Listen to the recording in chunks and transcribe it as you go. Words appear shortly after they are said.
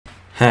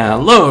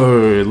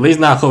Hello,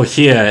 LegendAqua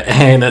here,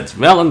 and it's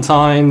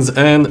Valentine's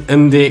and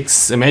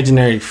Index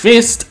Imaginary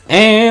Fest,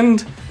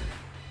 and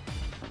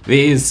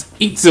there's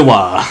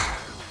Itsuwa.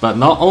 But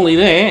not only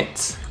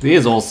that,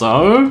 there's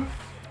also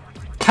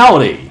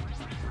Kaori.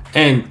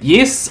 And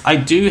yes, I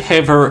do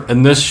have her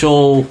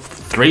initial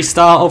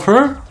 3-star of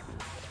her,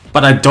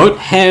 but I don't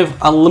have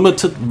a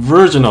limited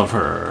version of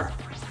her,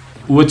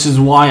 which is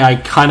why I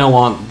kinda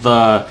want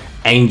the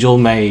Angel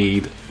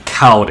Maid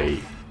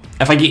Kaori.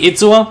 If I get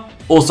Itsuwa,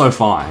 also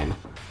fine.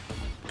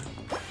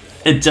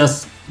 It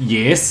just,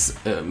 yes,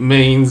 it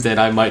means that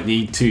I might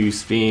need to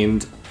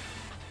spend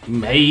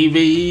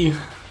maybe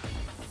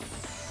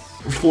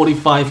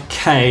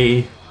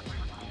 45k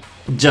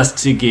just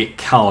to get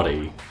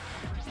Kaori.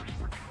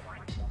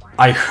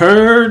 I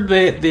heard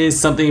that there's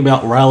something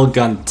about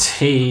Railgun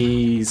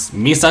T's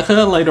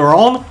Misaka later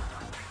on.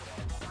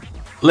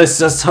 Let's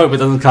just hope it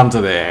doesn't come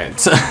to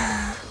that.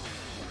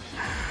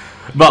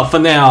 But for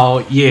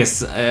now,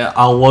 yes,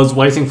 I was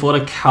waiting for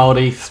the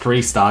Kaori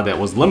 3-star that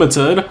was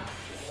limited.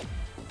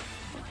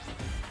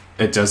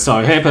 It just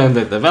so happened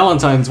that the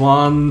Valentine's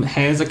one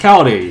has a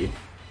Kaori.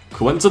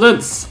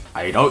 Coincidence?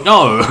 I don't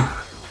know.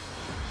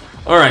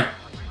 Alright.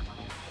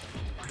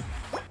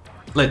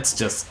 Let's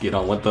just get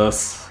on with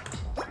this.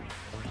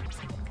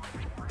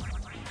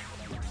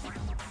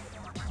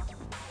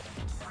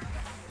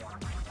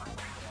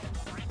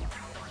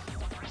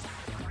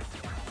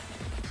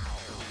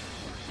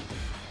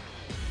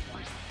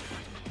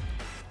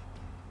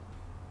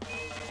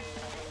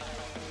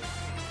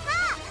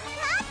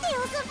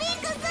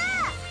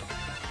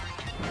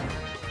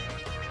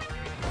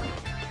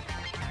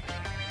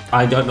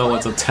 I don't know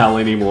what to tell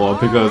anymore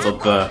because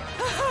of the,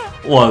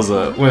 what was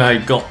it, when I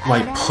got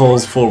my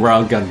pulls for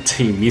Railgun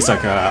Team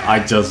Misaka,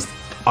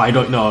 I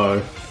don't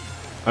know.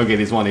 Okay,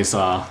 this one is,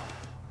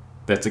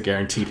 that's a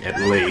guaranteed at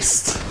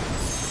least.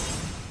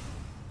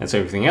 And so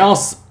everything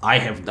else, I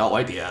have no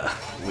idea.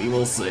 We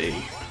will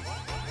see.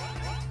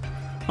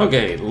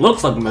 Okay,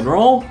 looks like a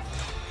mid-roll.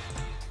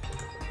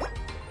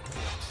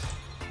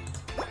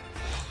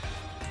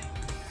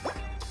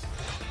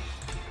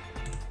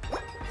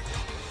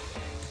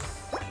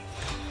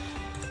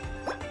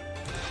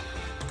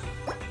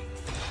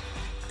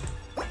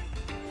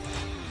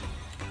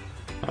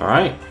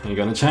 Alright, are you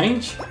gonna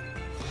change?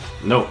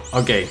 No,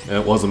 okay,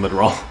 it was a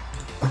mid-roll.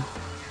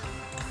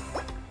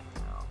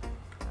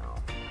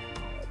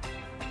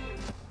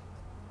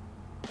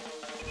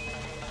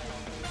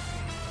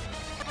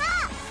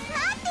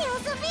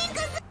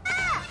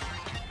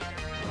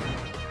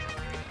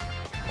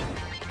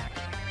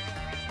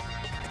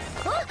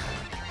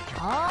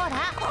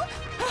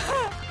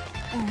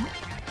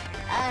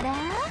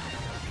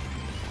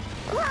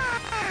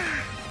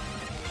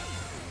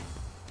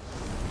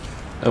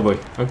 Oh boy,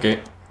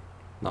 okay.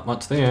 Not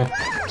much there.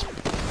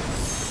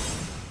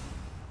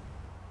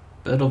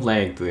 Bit of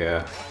lag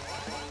there.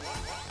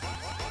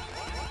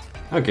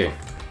 Okay,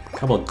 a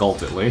couple of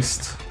gold at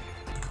least.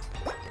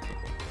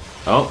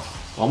 Oh,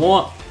 one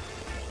more.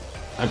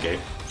 Okay,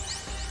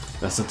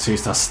 that's the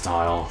 2-star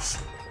styles.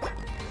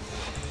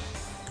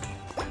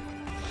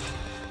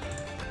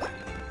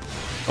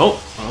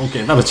 Oh, okay,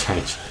 another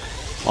change.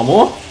 One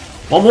more?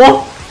 One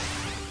more?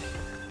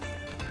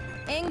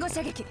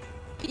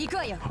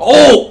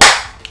 Oh!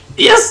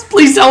 Yes!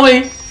 Please tell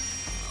me!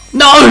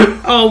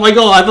 No! Oh my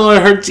god, I thought I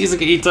heard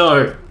Shizuka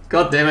Ito.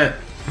 God damn it.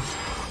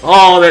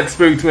 Oh, that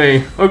spooked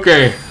me.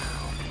 Okay.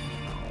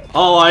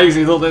 Oh, I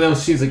actually thought that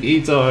was Shizuka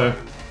Ito.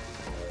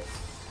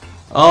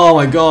 Oh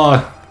my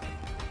god.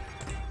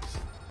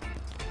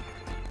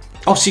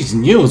 Oh, she's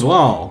new as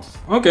well.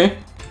 Okay.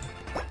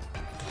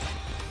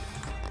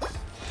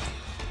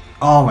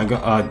 Oh my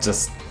god,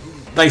 just...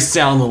 They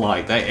sound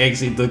alike. They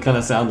actually did kind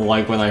of sound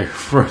alike when I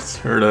first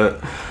heard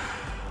it.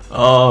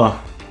 Oh.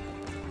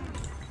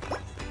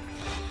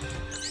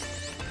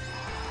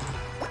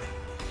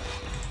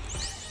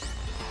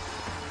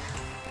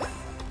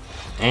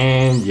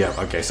 And yeah,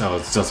 okay, so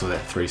it's just with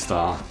that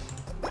 3-star.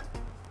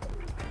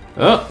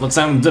 Oh, looks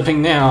like I'm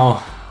dipping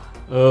now.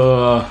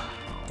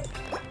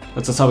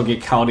 Let's just hope we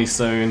get Kaori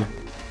soon.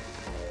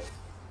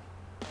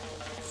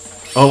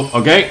 Oh,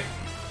 okay.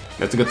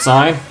 That's a good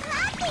sign.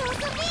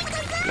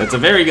 That's a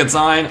very good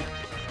sign.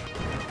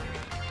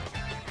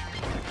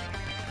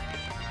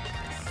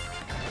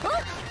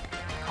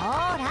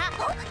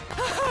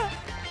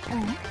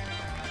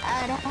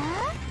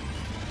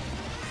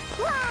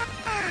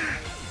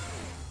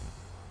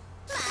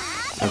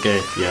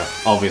 Okay, yeah,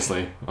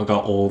 obviously. I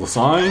got all the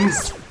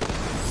signs.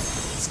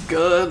 It's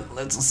good.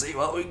 Let's see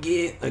what we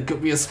get. It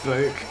could be a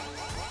spook.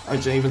 I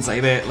shouldn't even say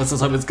that. Let's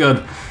just hope it's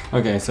good.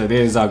 Okay, so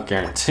there's our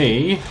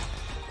guarantee.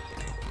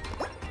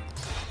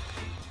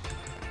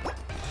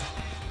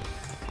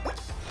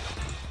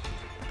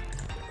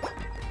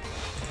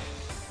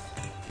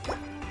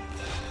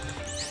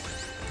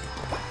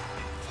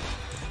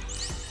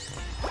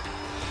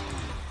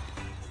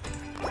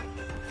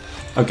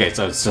 Okay,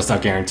 so it's just our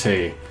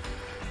guarantee.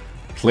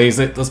 Please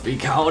let this be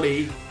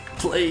Kaori.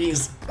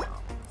 Please.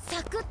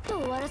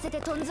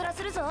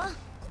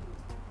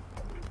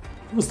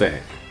 Who's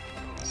that?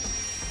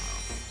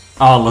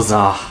 Oh,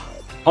 Lazar.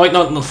 Oh wait,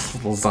 not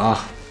Lazar.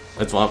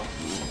 That's what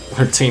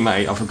her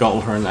teammate. I forgot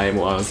what her name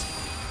was.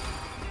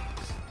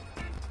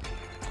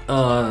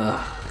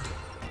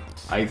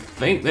 I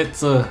think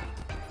that's a...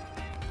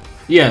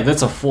 Yeah,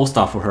 that's a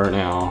 4-star for her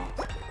now.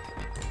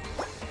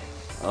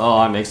 Oh,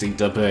 I'm actually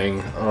dipping.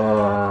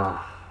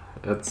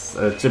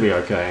 It should be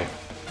okay.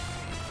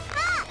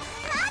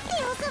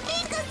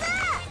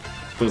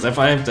 Because if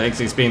I have to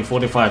actually spend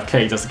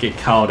 45k just to get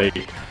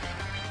Kaori,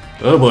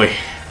 oh boy.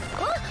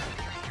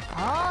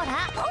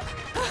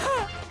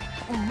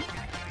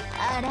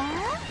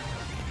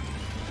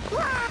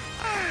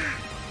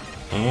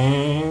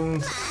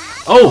 And...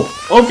 Oh!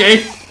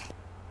 Okay!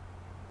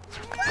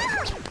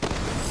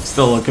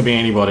 Still, it could be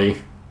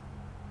anybody.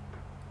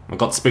 I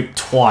got spooked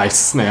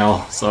twice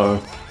now,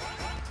 so...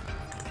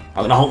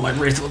 I'm gonna hold my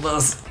breath with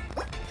this.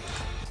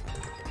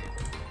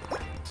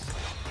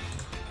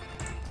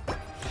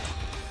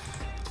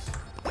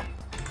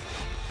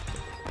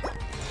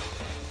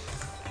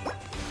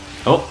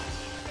 Oh!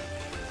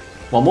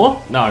 One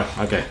more? No,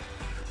 okay.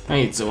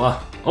 Hey,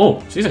 Itsuwa.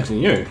 Oh, she's actually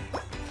new.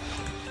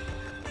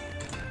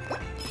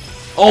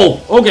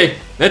 Oh, okay,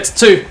 that's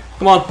 2.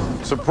 Come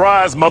on.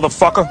 Surprise,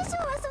 motherfucker!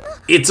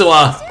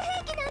 Itsuwa.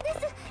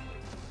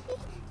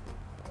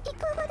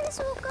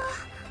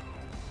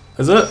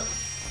 Is it?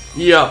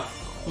 Yeah,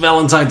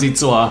 Valentine's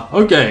Itsuwa.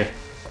 Okay.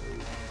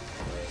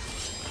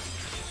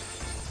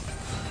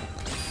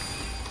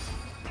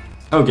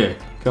 Okay,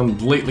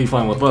 completely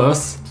fine with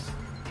this.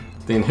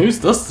 Then who's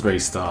this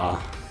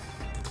 3-star?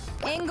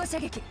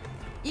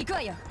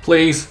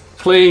 Please,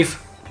 please.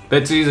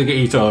 That's Suzuki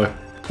Ito.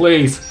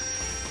 Please.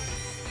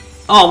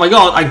 Oh my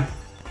god,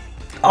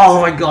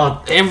 oh my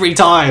god, every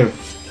time!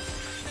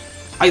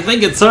 I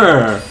think it's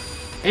her!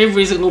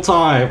 Every single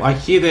time I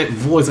hear that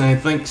voice and I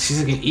think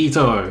she's like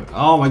Ito.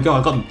 Oh my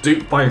god, I got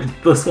duped by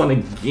this one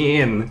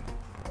again.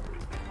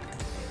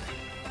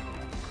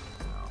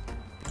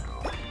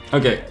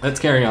 Okay, let's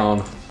carry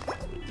on.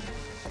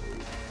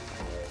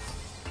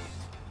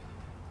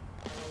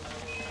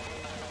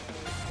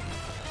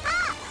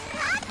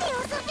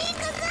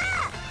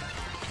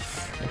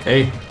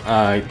 Okay,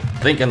 I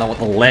think I know what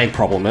the lag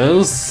problem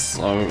is,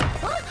 so...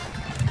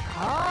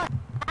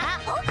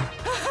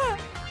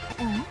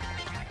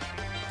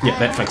 Yeah,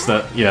 that fixed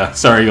it. Yeah,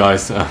 sorry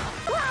guys.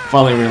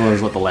 Finally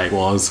realized what the lag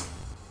was.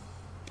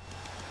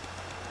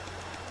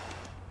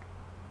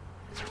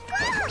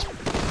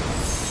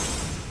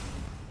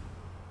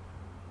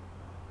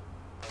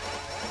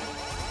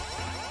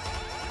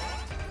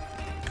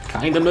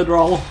 Kinda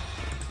mid-roll.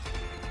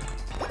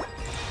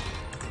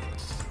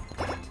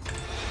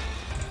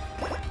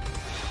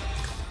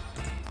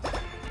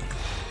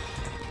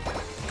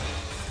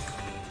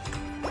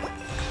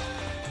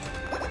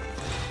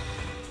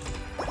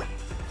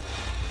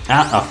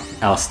 Oh,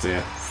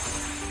 Alistair.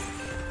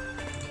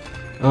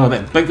 Oh,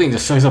 that big thing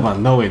just shows up out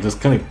of nowhere,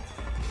 just kind of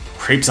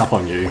creeps up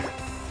on you.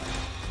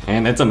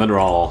 And it's a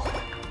mid-roll.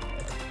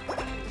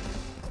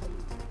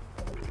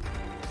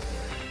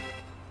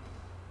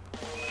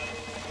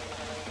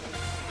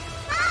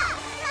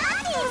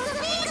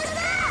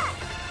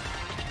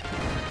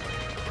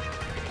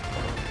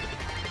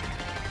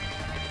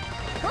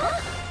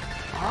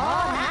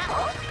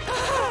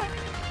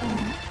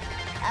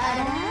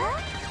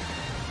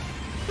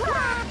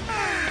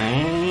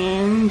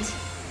 And...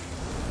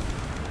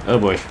 oh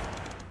boy.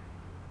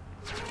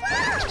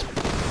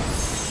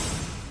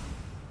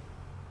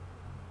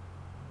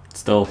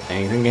 Still,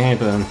 anything can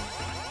happen.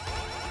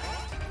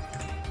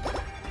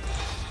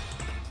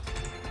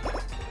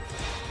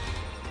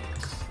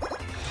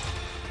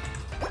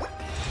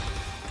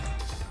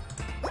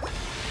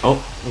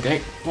 Oh, okay,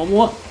 one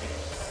more.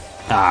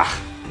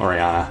 Ah,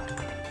 Oriana.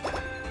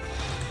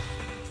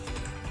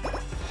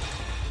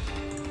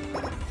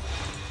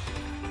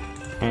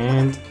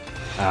 And...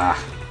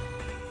 ah.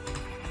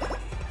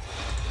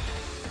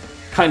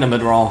 Kinda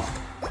mid-roll.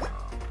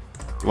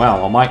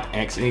 Wow, I might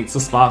actually need to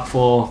spark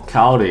for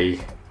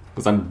Kaori,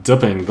 because I'm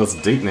dipping this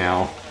deep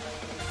now.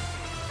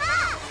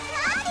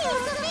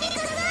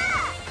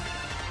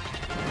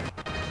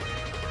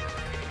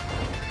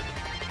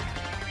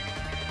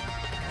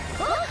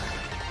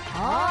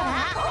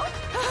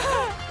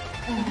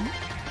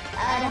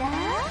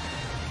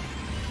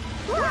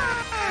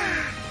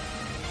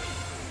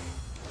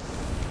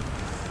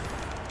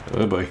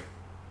 Oh boy.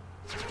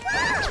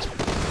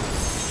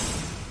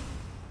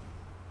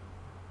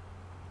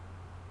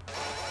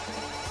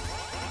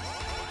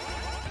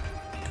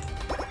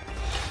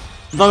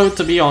 Though,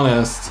 to be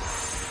honest,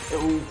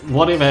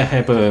 whatever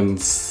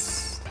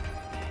happens,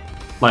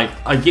 like,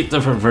 I get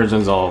different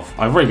versions of...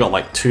 I've already got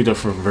like 2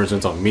 different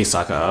versions of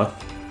Misaka,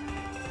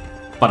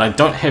 but I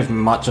don't have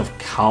much of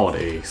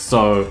Kaori,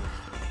 so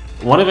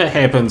whatever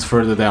happens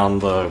further down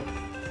the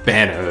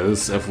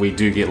banners, if we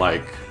do get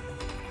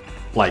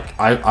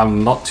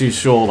I'm not too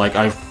sure, like,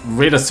 I've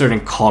read a certain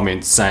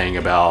comment saying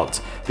about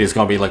there's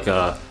gonna be like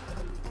a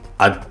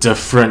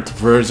different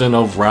version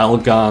of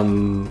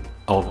Railgun,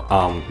 of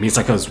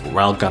Misaka's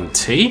Railgun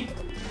T,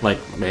 like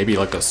maybe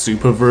like a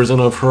super version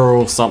of her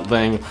or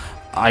something.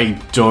 I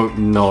don't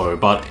know,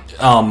 but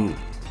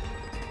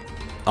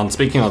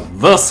speaking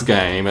of this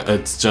game,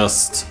 it's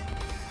just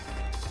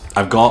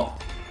I've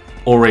got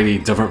already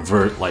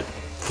different like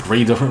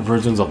 3 different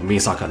versions of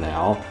Misaka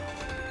now.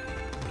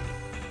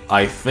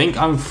 I think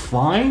I'm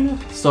fine,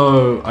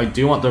 so I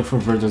do want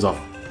different versions of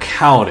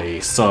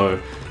Kaori,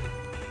 so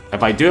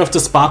if I do have to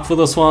spark for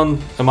this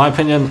one, in my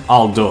opinion,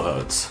 I'll do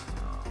it.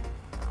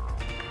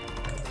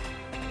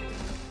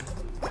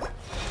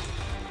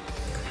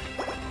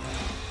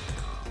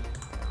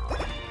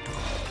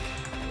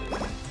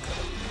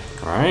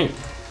 Alright.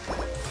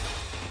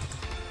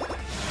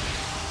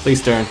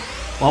 Please turn.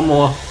 One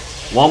more.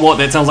 One more,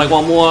 that sounds like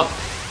one more.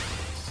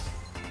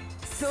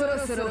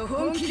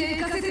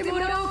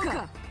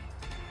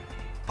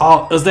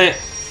 Oh, is that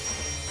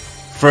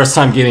first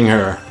time getting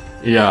her?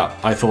 Yeah,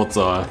 I thought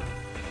so.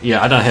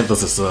 Yeah, I don't have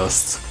this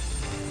assist.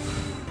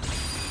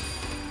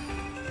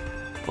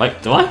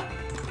 Wait, do I?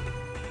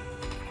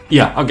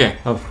 Yeah, okay,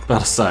 I was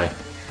about to say.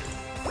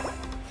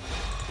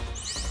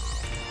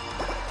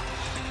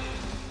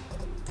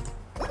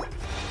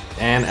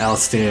 And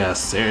Alistair,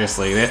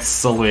 seriously, that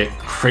silhouette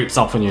creeps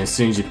up on you as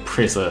soon as you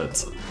press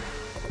it.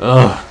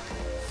 Ugh.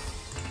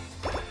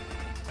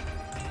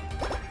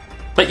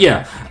 But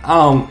yeah,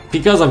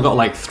 because I've got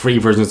like 3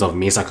 versions of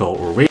Misaka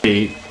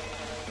already,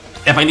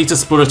 if I need to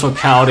split it to a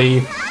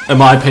Kaori, in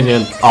my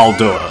opinion, I'll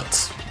do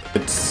it.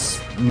 It's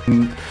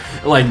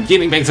like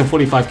getting back to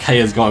 45k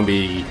is going to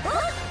be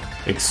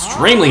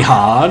extremely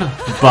hard,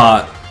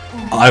 but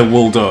I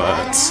will do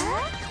it.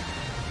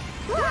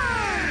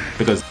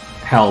 Because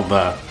hell,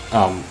 the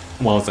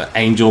what was it,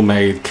 Angel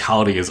Maid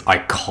Kaori is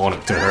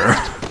iconic to her.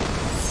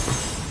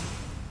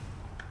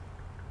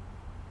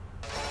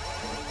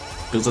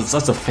 Because it's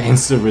such a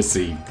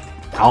fan-servicey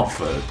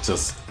outfit,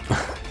 just...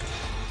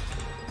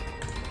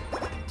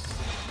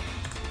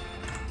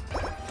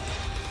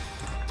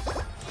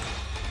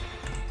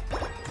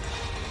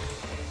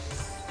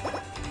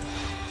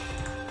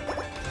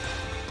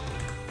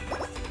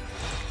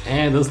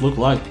 And this looked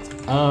like,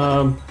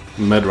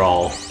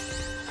 mid-roll.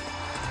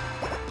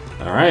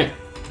 Alright.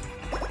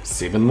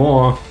 7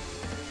 more.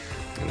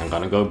 And I'm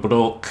gonna go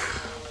broke.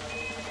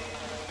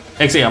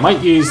 Actually, I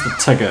might use the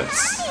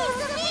tickets.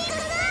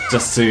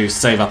 Just to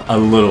save up a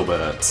little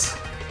bit.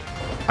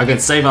 I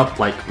could save up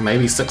like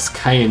maybe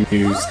 6k and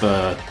use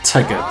the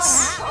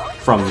tickets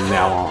from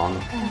now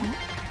on.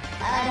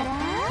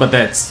 But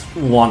that's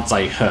once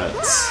I hit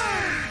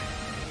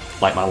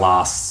like my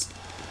last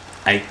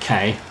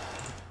 8k.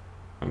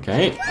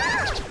 Okay.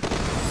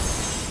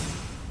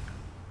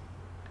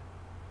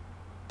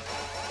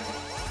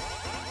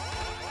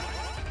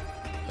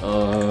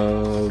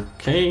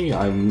 Okay,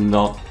 I'm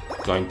not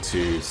going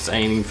to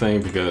say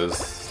anything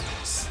because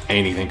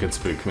anything could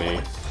spook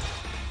me.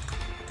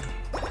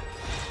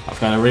 I've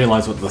kind of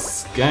realized with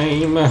this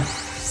game,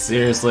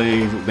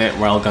 seriously, that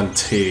Railgun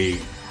T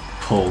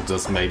pull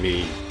just made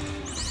me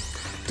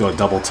do a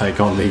double take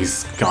on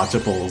these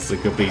gacha balls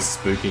that could be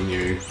spooking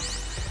you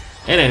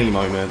at any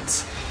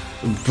moment.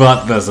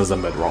 But this is a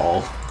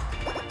mid-roll.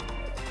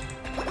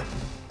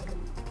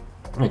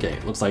 Okay,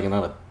 looks like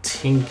another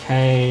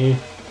 10k.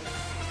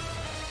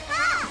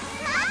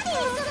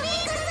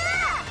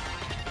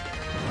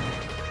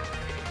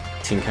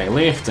 $10k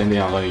left, and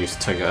then I'm going to use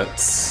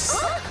tickets.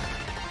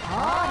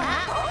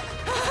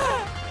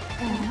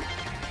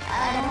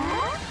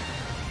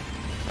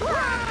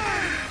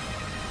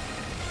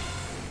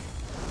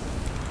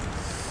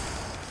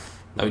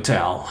 No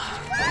towel.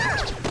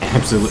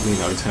 Absolutely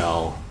no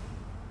towel.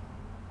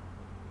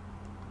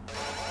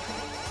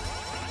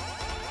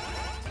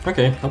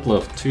 Okay, a couple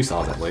of 2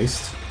 stars at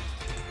least.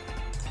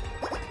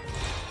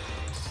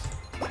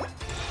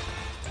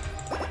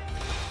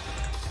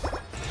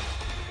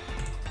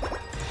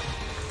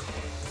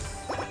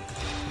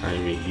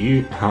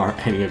 Are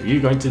any of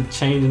you going to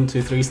change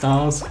into 3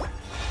 stars?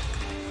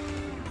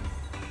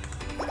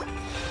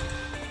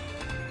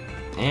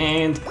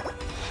 And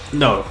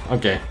no,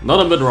 okay,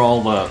 not a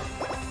mid-roll, but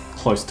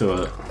close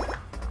to it.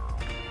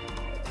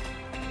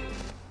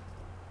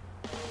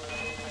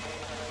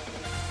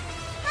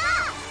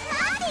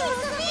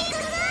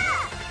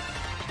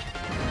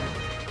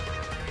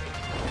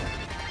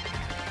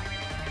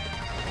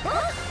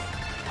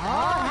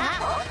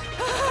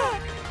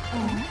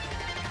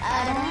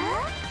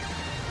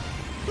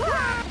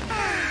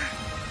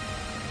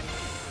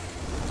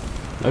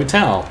 No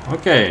towel,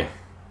 okay.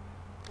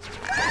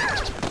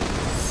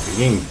 We're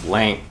getting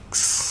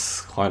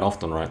blanks quite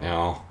often right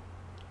now.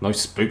 No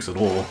spooks at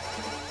all.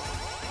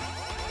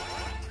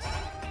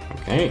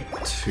 Okay,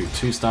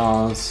 2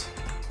 stars.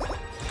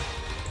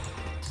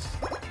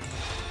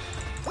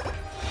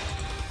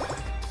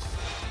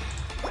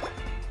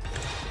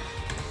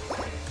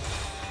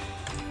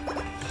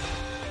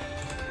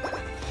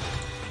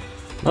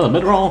 Another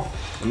mid-roll,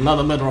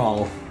 another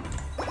mid-roll.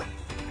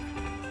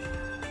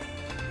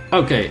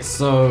 Okay,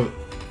 so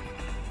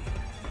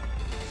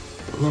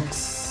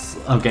looks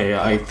okay.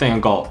 I think I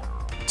got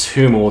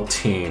 2 more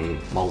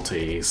team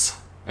multis,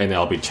 and then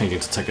I'll be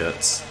changing to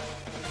tickets.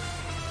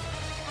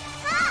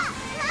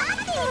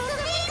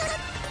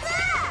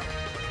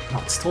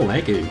 Oh, it's still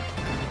laggy.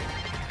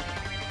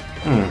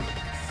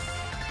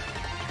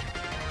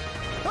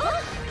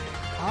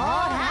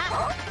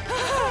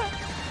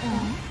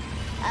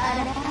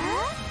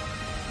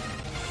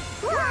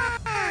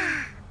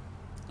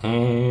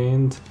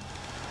 And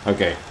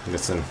okay,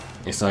 listen,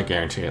 it's not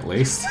guaranteed at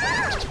least.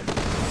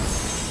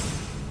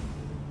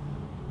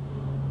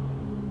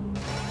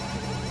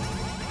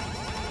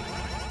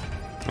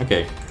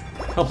 Okay,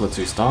 couple of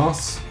 2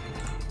 stars.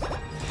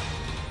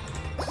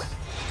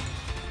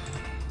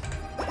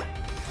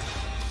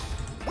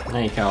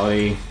 Hey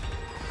Kaori,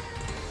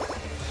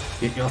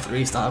 get your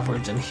 3-star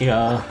version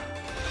here.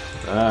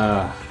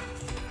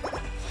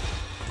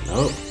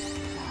 Nope.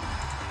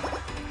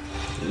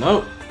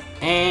 Nope.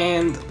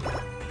 And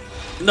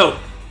nope.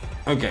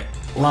 Okay,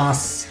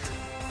 last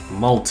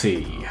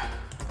multi.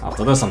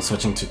 After this, I'm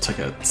switching to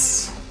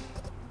tickets.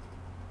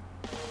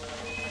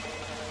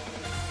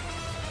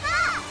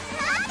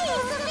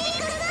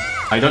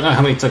 I don't know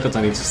how many tickets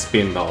I need to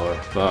spin though,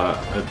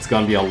 but it's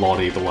gonna be a lot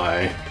either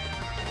way.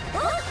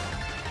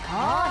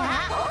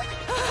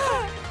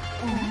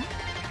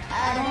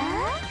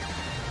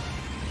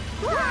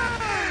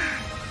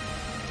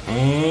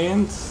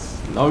 And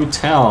no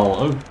tell,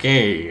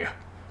 okay.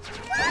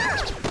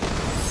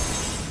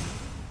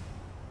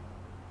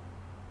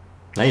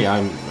 Hey,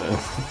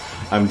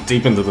 I'm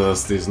deep into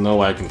this. There's no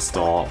way I can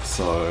stop.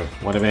 So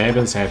whatever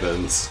happens,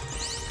 happens.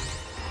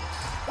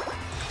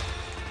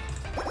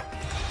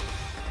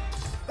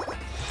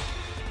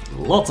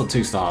 Lots of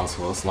 2 stars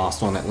for this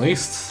last one at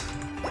least.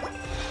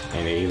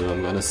 And either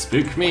I'm gonna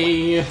spook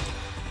me.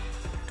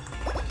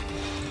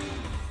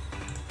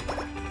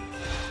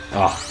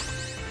 Ah.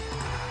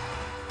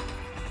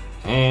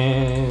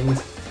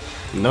 And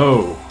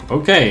no.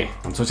 Okay,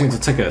 I'm switching to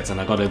tickets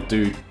and I gotta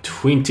do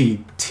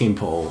 20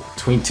 temple,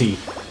 20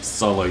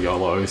 solo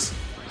YOLOs.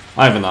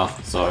 I have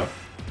enough, so.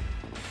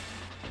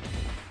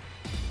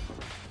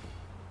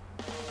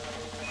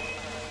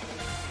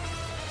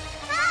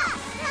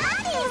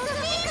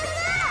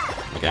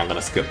 Okay, I'm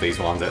gonna skip these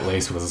ones at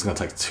least because it's gonna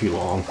take too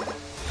long.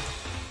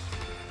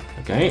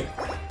 Okay.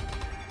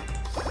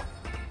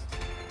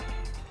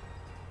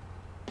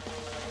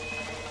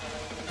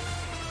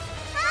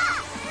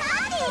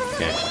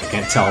 Okay, I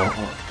can't tell.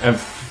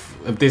 If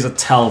there's a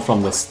tell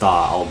from the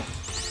start, I'll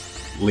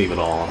leave it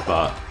on,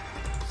 but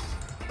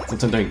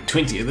since I'm doing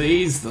 20 of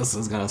these, this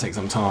is gonna take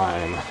some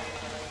time.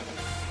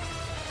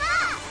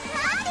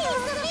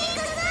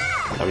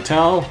 No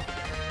tell.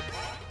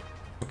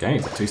 Okay,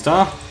 it's a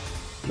 2-star.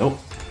 Nope.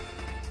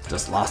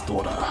 Just last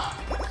order.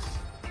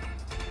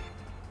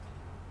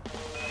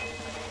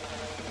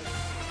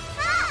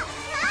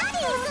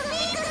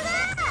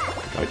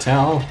 No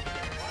tell.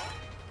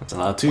 That's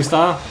another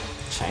 2-star.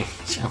 Change.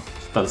 I was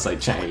about to say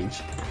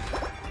change.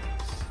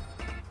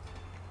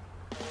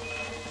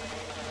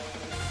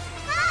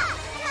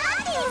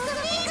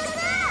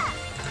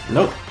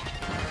 Nope.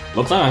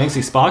 Looks like I'm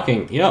actually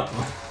sparking. Yep.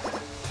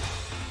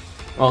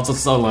 Well, it's a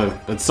solo.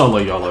 It's solo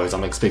YOLOs.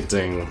 I'm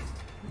expecting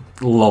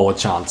lower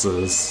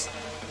chances.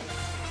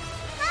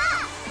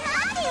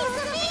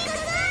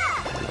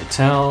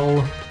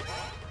 Tell.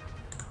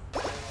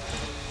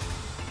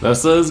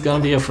 This is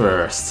gonna be a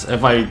first.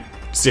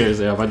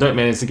 Seriously, if I don't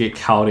manage to get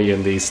Kaori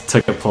in these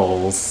ticket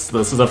pulls,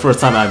 this is the first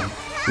time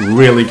I'm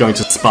really going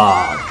to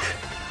spark.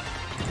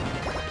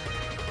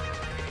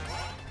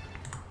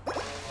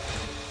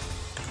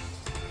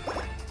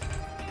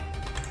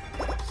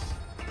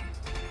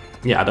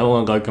 Yeah, I don't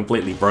want to go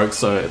completely broke,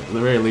 so at the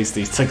very least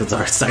these tickets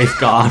are a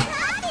safeguard.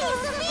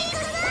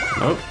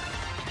 Nope.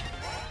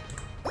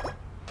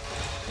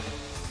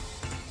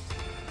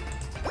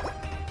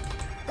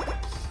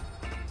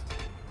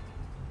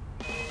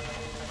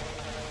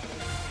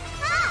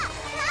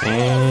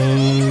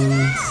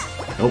 And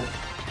nope.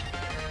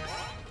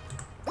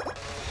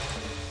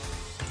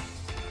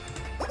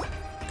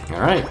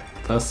 Alright,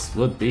 this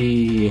would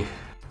be...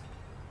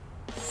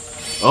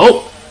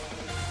 Oh!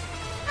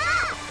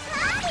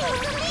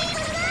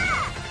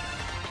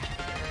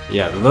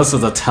 Yeah, this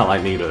is the tell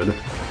I needed.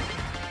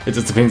 It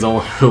just depends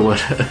on who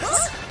it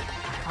is.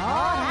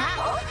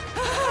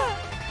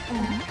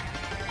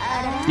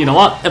 You know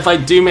what? If I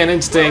do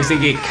manage to actually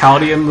get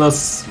Kaori in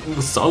this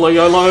solo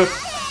YOLO,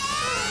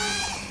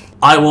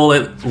 I will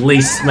at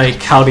least make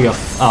Kaori a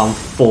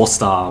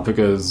 4-star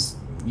because,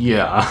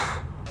 yeah.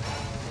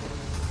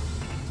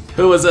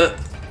 Who is it?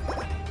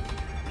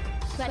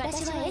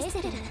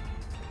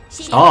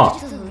 Oh.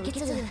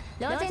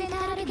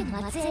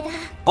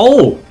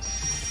 Oh.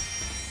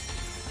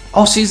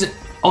 Oh, she's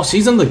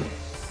in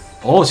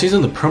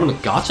the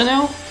permanent gacha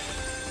now?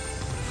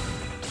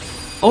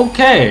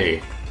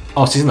 Okay.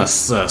 Oh, she's an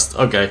assist.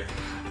 Okay.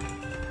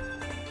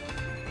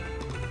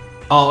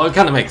 Oh, it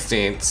kind of makes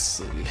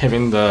sense.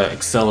 Having the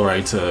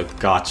accelerator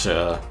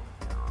gacha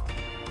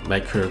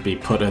make her be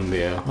put in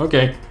there.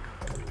 Okay.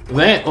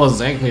 That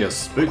was actually a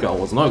spook I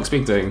was not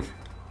expecting.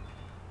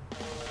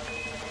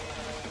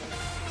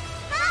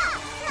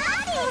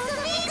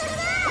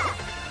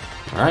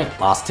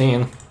 Alright, last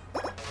 10.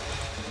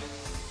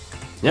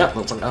 Yep,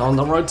 looks like I'm on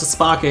the road to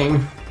sparking.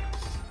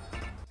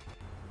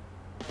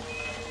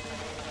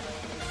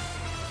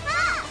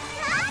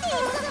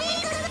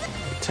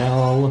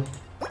 Hotel.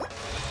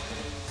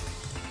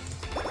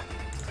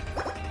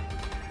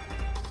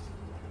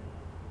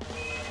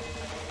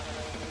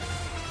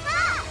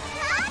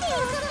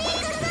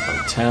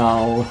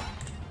 Hotel.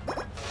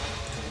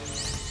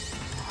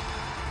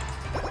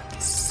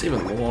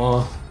 7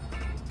 more.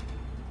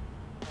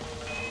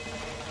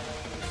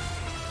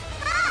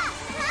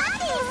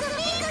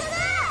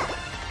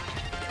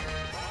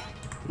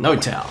 No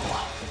towel.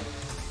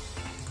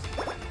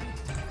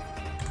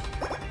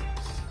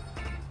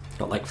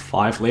 Got like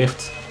 5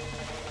 left.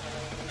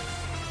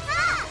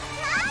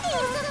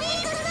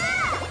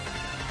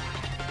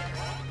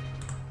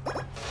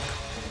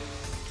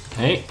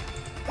 Okay.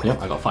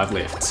 Yep, I got 5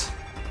 left.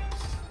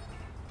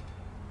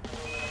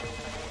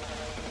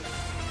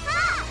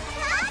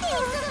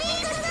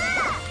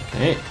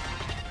 Okay.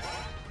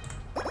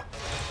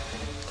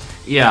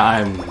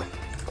 Yeah,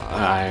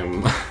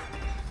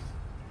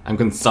 I'm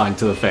consigned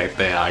to the fact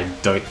that I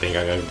don't think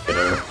I'm gonna get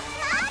her.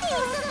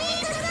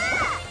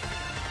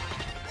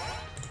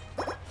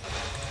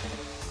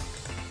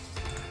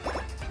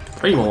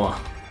 Three more.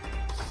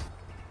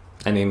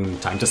 And then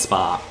time to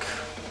spark.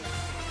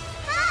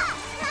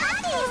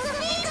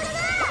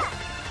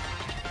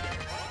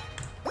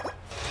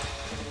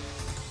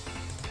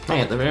 Hey,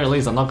 at the very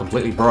least I'm not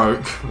completely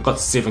broke. I've got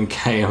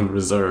 7k on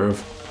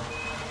reserve.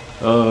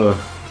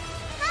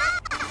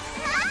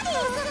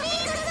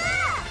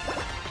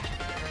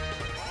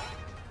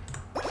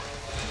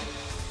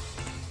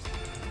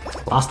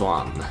 Last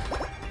one.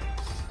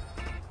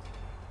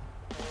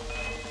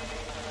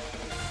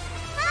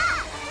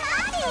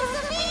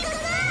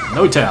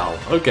 No towel.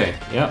 Okay,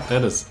 yeah,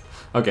 that is.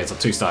 Okay, it's a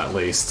 2-star at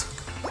least.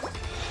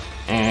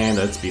 And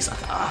it's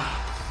Bisaka.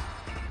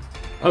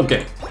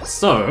 Okay,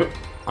 so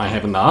I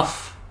have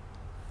enough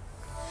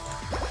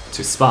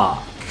to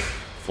spark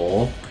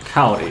for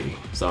Kaori.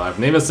 So I've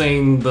never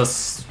seen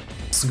this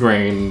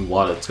screen,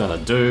 what it's gonna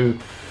do.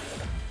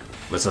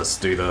 Let's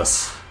just do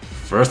this.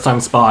 First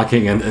time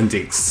sparking an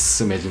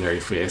Index Imaginary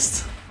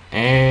Fest.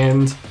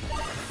 And...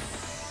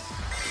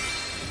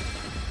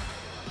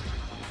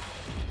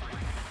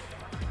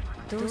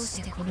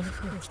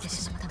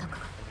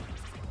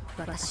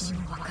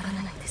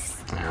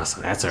 yeah,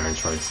 so that's our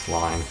intro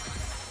line.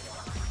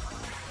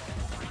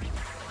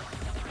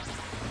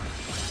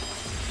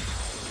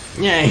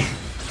 Yay!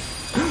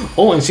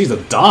 Oh, and she's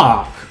a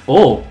dark!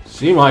 Oh,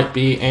 she might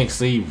be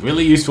actually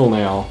really useful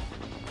now.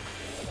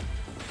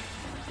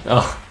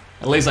 Oh,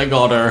 at least I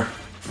got her.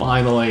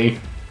 Finally.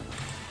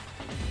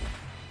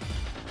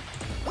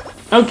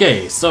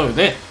 Okay, so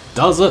that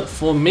does it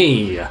for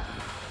me.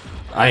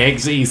 I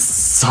actually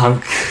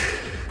sunk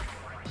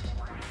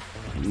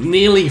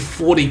nearly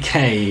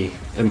 40k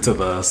into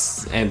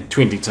this and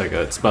 20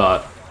 tickets,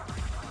 but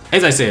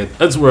as I said,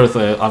 it's worth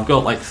it. I've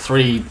got like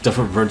 3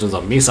 different versions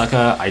of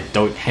Misaka. I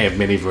don't have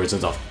many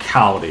versions of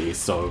Kaori,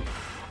 so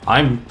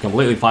I'm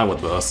completely fine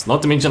with this.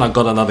 Not to mention I've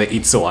got another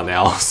Itsuwa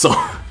now, so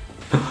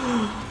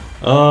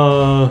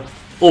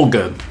all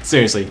good.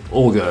 Seriously,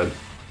 all good.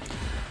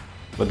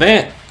 With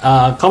that,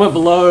 comment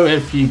below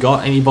if you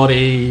got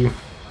anybody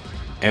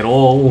at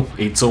all,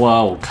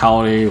 Itsuwa or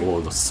Kaori or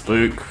the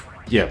Spook.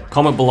 Yeah,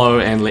 comment below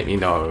and let me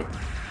know.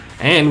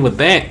 And with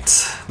that,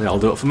 that'll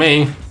do it for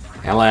me.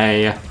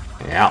 LA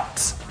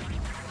out.